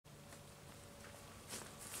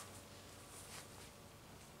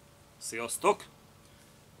Sziasztok!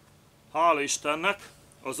 Hála Istennek,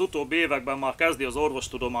 az utóbbi években már kezdi az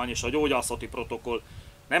orvostudomány és a gyógyászati protokoll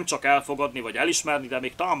nem csak elfogadni vagy elismerni, de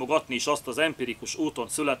még támogatni is azt az empirikus úton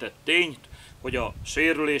született tényt, hogy a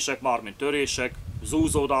sérülések, mármint törések,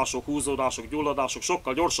 zúzódások, húzódások, gyulladások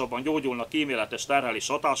sokkal gyorsabban gyógyulnak kíméletes terhelés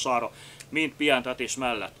hatására, mint pihentetés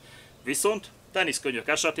mellett. Viszont teniszkönyök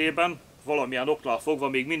esetében valamilyen oknál fogva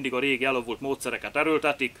még mindig a régi elavult módszereket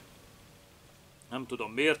erőltetik. Nem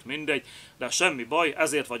tudom miért, mindegy, de semmi baj,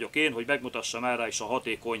 ezért vagyok én, hogy megmutassam erre is a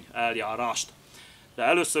hatékony eljárást. De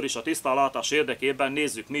először is a tisztánlátás érdekében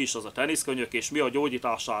nézzük, mi is az a teniszkönyök és mi a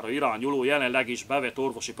gyógyítására irányuló jelenleg is bevett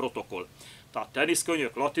orvosi protokoll. Tehát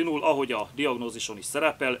teniszkönyök latinul, ahogy a diagnózison is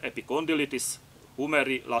szerepel, Epicondylitis,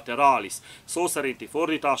 humeri, lateralis. Szó szerinti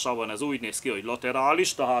fordításában ez úgy néz ki, hogy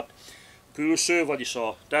lateralis, tehát külső, vagyis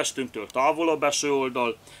a testünktől távolabb eső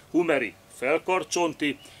oldal, humeri,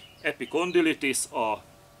 felkarcsonti, Epicondylitis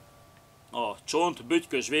a csont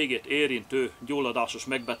bütykös végét érintő gyulladásos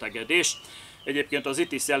megbetegedés. Egyébként az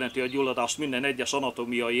itis jelenti a gyulladást minden egyes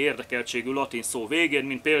anatómiai érdekeltségű latin szó végén,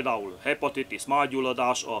 mint például hepatitis,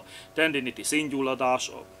 mágyulladás, a tendinitis ingyulladás,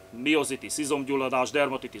 a miozitis izomgyulladás,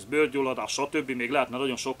 dermatitis bőrgyulladás, stb. Még lehetne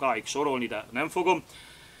nagyon sokáig sorolni, de nem fogom.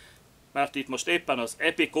 Mert itt most éppen az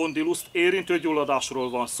epicondyluszt érintő gyulladásról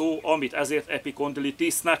van szó, amit ezért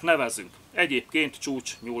epicondylitisnek nevezünk. Egyébként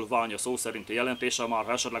csúcs nyúlványa szó szerinti jelentése, már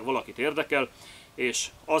ha esetleg valakit érdekel, és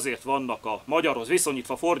azért vannak a magyarhoz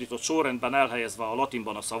viszonyítva fordított sorrendben elhelyezve a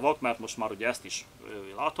latinban a szavak, mert most már ugye ezt is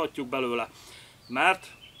láthatjuk belőle, mert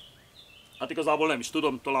hát igazából nem is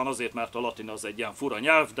tudom, talán azért, mert a latin az egy ilyen fura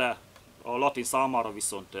nyelv, de a latin számára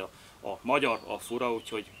viszont a magyar a fura,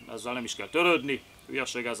 úgyhogy ezzel nem is kell törődni,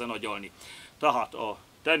 hülyeség ezen agyalni. Tehát a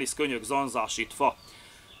teniszkönyök zanzásítva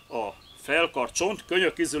a felkar csont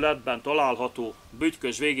könyökízületben található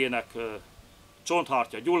bütykös végének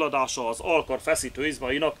csonthártya gyulladása az alkar feszítő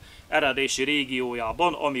izmainak eredési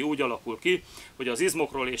régiójában, ami úgy alakul ki, hogy az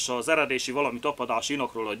izmokról és az eredési valami tapadási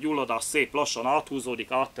inakról a gyulladás szép lassan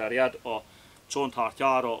áthúzódik, átterjed a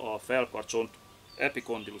csonthártyára a felkarcsont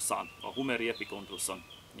epicondylusán, a humeri epicondyluson.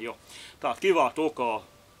 Jó. Tehát kiváltók a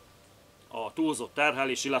túlzott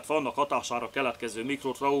terhelés, illetve annak hatására keletkező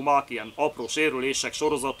mikrotraumák, ilyen apró sérülések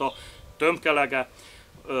sorozata, tömkelege,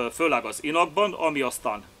 főleg az inakban, ami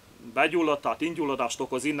aztán begyullad, tehát ingyulladást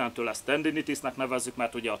okoz, innentől ezt tendinitisnek nevezzük,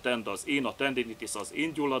 mert ugye a tend az in, a tendinitis az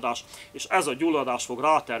ingyulladás, és ez a gyulladás fog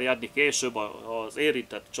ráterjedni később az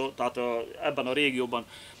érintett, tehát ebben a régióban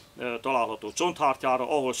található csonthártyára,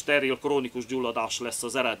 ahol steril, krónikus gyulladás lesz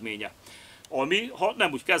az eredménye. Ami, ha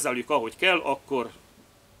nem úgy kezeljük, ahogy kell, akkor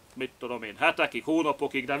mit tudom én, hetekig,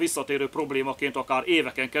 hónapokig, de visszatérő problémaként akár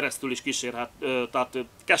éveken keresztül is tehát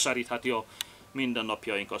keserítheti a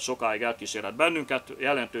mindennapjainkat, sokáig elkísérhet bennünket,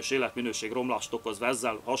 jelentős életminőség romlást okozva,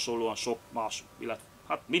 ezzel hasonlóan sok más, illetve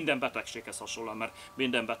hát minden betegséghez hasonlóan, mert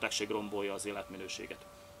minden betegség rombolja az életminőséget.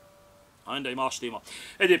 Mindegy, más téma.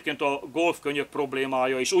 Egyébként a golfkönyök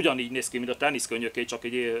problémája is ugyanígy néz ki, mint a teniszkönyöké, csak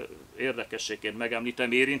egy érdekességként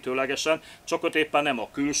megemlítem érintőlegesen, csak ott éppen nem a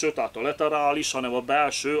külső, tehát a lateralis, hanem a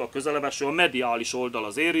belső, a közelebb eső, a mediális oldal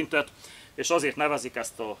az érintett, és azért nevezik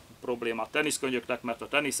ezt a problémát teniszkönyöknek, mert a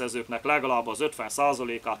teniszezőknek legalább az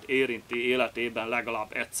 50%-át érinti életében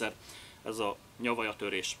legalább egyszer ez a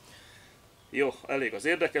nyavajatörés. Jó, elég az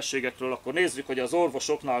érdekességekről, akkor nézzük, hogy az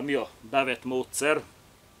orvosoknál mi a bevett módszer,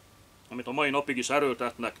 amit a mai napig is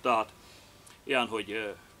erőltetnek, tehát ilyen,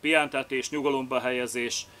 hogy pihentetés, nyugalomba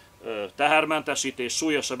helyezés, tehermentesítés,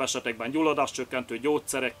 súlyosabb esetekben gyulladáscsökkentő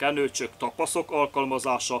gyógyszerek, kenőcsök, tapaszok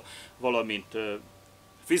alkalmazása, valamint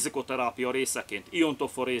fizikoterápia részeként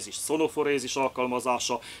iontoforézis, szonoforézis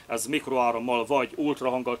alkalmazása, ez mikroárammal vagy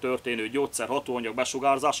ultrahanggal történő gyógyszer hatóanyag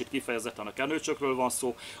besugárzás, itt kifejezetten a kenőcsökről van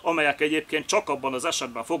szó, amelyek egyébként csak abban az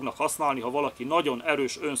esetben fognak használni, ha valaki nagyon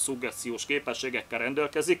erős önszuggesziós képességekkel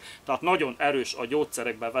rendelkezik, tehát nagyon erős a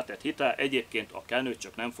gyógyszerekbe vetett hite, egyébként a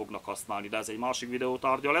kenőcsök nem fognak használni, de ez egy másik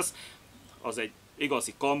videótárgya lesz, az egy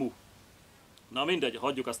igazi kamu. Na mindegy,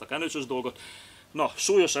 hagyjuk ezt a kenőcsös dolgot. Na,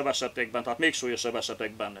 súlyosabb esetekben, tehát még súlyosabb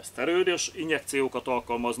esetekben szteroidos injekciókat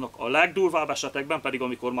alkalmaznak, a legdurvább esetekben pedig,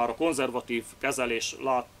 amikor már a konzervatív kezelés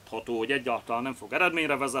látható, hogy egyáltalán nem fog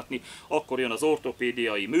eredményre vezetni, akkor jön az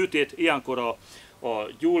ortopédiai műtét, ilyenkor a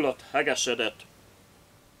gyulladt, hegesedett,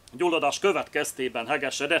 gyulladás következtében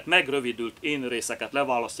hegesedett, megrövidült énrészeket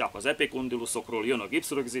leválasztják az epicondylusokról, jön a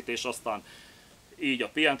gipszrögzítés, aztán így a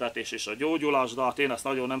pihentetés és a gyógyulás, de hát én ezt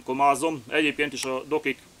nagyon nem komázom. Egyébként is a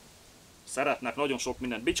dokik szeretnek nagyon sok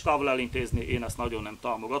mindent bicskával elintézni, én ezt nagyon nem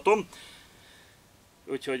támogatom.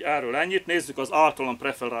 Úgyhogy erről ennyit. Nézzük az általam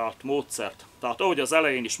preferált módszert. Tehát ahogy az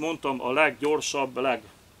elején is mondtam, a leggyorsabb,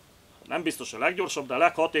 nem biztos a leggyorsabb, de a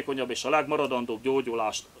leghatékonyabb és a legmaradandóbb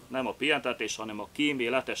gyógyulást nem a pihentetés, hanem a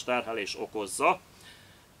kíméletes terhelés okozza,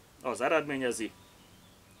 az eredményezi.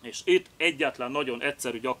 És itt egyetlen nagyon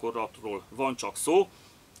egyszerű gyakorlatról van csak szó,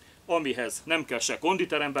 amihez nem kell se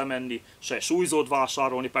konditerembe menni, se súlyzót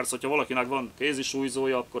vásárolni. Persze, hogyha valakinek van kézi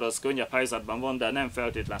súlyzója, akkor az könnyebb helyzetben van, de nem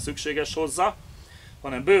feltétlen szükséges hozzá,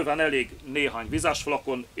 hanem bőven elég néhány vizes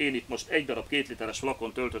flakon. Én itt most egy darab 2 literes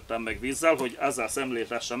flakon töltöttem meg vízzel, hogy ezzel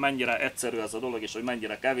szemléltessen, mennyire egyszerű ez a dolog, és hogy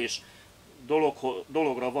mennyire kevés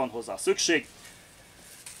dologra van hozzá szükség.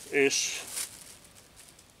 És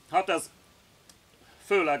hát ez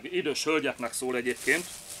főleg idős hölgyeknek szól egyébként,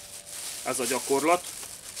 ez a gyakorlat.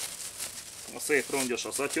 A szép rongyos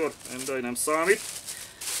a szatyor, de nem számít.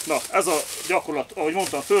 Na, ez a gyakorlat, ahogy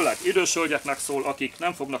mondtam, főleg idős hölgyeknek szól, akik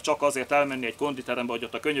nem fognak csak azért elmenni egy konditerembe, hogy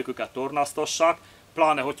ott a könyöküket tornáztassák,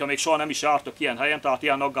 pláne, hogyha még soha nem is jártak ilyen helyen, tehát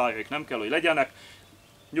ilyen aggályaik nem kell, hogy legyenek.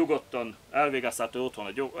 Nyugodtan elvégezhető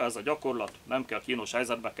otthon ez a gyakorlat, nem kell kínos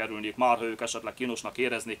helyzetbe kerülniük, már ha ők esetleg kínosnak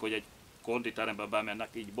éreznék, hogy egy konditerembe bemennek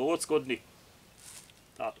így bohóckodni.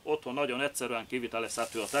 Tehát otthon nagyon egyszerűen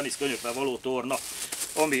kivitelezhető a teniszkönyökre való torna,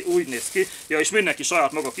 ami úgy néz ki. Ja, és mindenki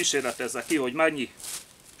saját maga kísérletezze ki, hogy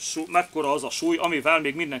mekkora az a súly, amivel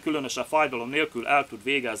még minden különösebb fájdalom nélkül el tud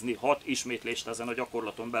végezni 6 ismétlést ezen a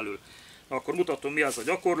gyakorlaton belül. Na, akkor mutatom, mi ez a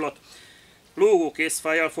gyakorlat. Lógó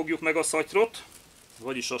kézfejjel fogjuk meg a szatyrot,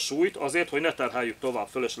 vagyis a súlyt, azért, hogy ne terheljük tovább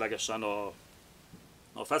fölöslegesen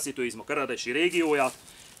a feszítőizmok eredeti régióját,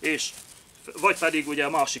 és vagy pedig ugye a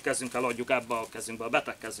másik kezünkkel adjuk ebbe a kezünkbe, a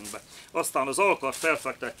beteg kezünkbe. Aztán az alkart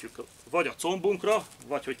felfektetjük vagy a combunkra,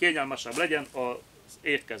 vagy hogy kényelmesebb legyen, az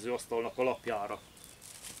étkező asztalnak a lapjára.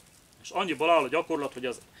 És annyiból áll a gyakorlat, hogy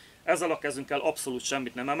ezzel a kezünkkel abszolút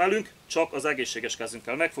semmit nem emelünk, csak az egészséges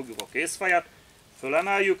kezünkkel megfogjuk a kézfejet,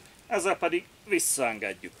 fölemeljük, ezzel pedig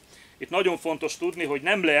visszaengedjük. Itt nagyon fontos tudni, hogy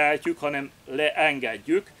nem leejtjük, hanem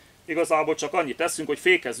leengedjük. Igazából csak annyit teszünk, hogy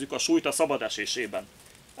fékezzük a súlyt a szabad esésében.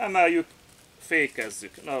 Emeljük,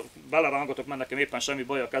 fékezzük. Na, belerángatok, mert nekem éppen semmi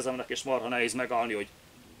baj a kezemnek, és marha nehéz megállni, hogy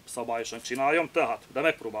szabályosan csináljam, tehát, de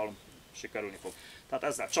megpróbálom, sikerülni fog. Tehát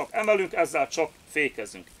ezzel csak emelünk, ezzel csak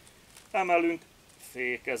fékezünk. Emelünk,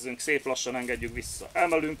 fékezünk, szép lassan engedjük vissza.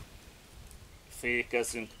 Emelünk,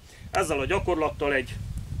 fékezünk. Ezzel a gyakorlattal egy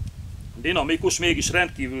dinamikus, mégis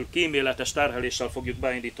rendkívül kíméletes terheléssel fogjuk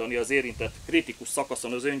beindítani az érintett kritikus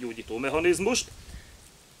szakaszon az öngyógyító mechanizmust.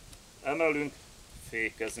 Emelünk,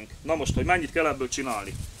 fékezünk. Na most, hogy mennyit kell ebből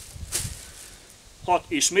csinálni? 6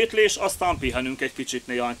 ismétlés, aztán pihenünk egy kicsit,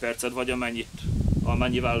 néhány percet, vagy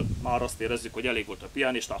amennyivel már azt érezzük, hogy elég volt a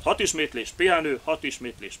pihenés. Tehát 6 ismétlés, pihenő, 6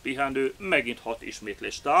 ismétlés, pihenő, megint 6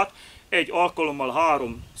 ismétlés. Tehát egy alkalommal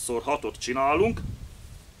 3x6-ot csinálunk,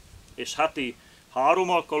 és heti 3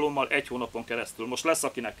 alkalommal 1 hónapon keresztül. Most lesz,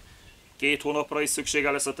 akinek 2 hónapra is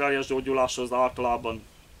szüksége lesz a teljes gyógyuláshoz, de általában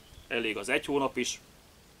elég az 1 hónap is,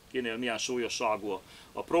 kinél milyen súlyosságú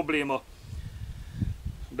a probléma.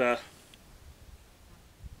 De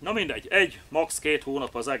na mindegy, max. 2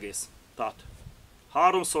 hónap az egész. Tehát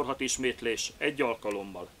 3x6 ismétlés 1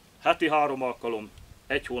 alkalommal, heti 3 alkalom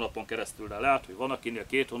 1 hónapon keresztül, de lehet, hogy van akinél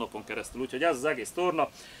 2 hónapon keresztül. Úgyhogy ez az egész torna,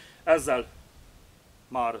 ezzel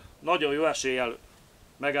már nagyon jó eséllyel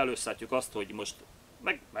megelőzhetjük azt, hogy most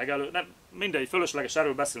nem, mindegy, fölösleges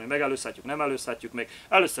erről beszélni, megelőzhetjük, nem előzhetjük még.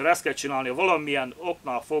 Először ezt kell csinálni, ha valamilyen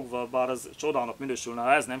oknál fogva, bár ez csodának minősülne,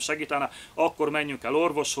 ha ez nem segítene, akkor menjünk el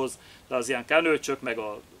orvoshoz, de az ilyen kenőcsök, meg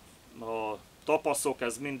a tapaszok,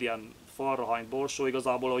 ez mind ilyen falrahány borsó,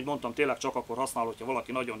 igazából, ahogy mondtam, tényleg csak akkor használ, hogyha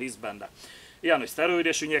valaki nagyon hisz benne. Ilyen, hogy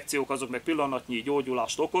szteroides injekciók, azok meg pillanatnyi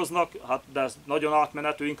gyógyulást okoznak, hát de ez nagyon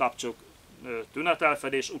átmenetű, inkább csak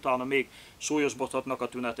tünetelfedés, utána még súlyosbodhatnak a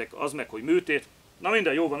tünetek, az meg, hogy műtét. Na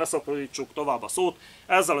minden, jó van, ne szaporítsuk tovább a szót.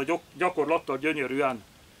 Ezzel a gyakorlattal gyönyörűen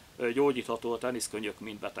gyógyítható a teniszkönyök,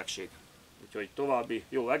 mint betegség. Úgyhogy további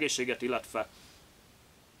jó egészséget, illetve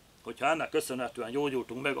hogyha ennek köszönhetően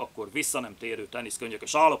gyógyultunk meg, akkor vissza nem térő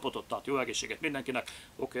teniszkönyökös állapotot, tehát jó egészséget mindenkinek.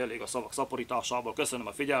 Oké, elég a szavak szaporításából. Köszönöm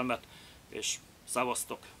a figyelmet, és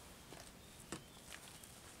szevasztok!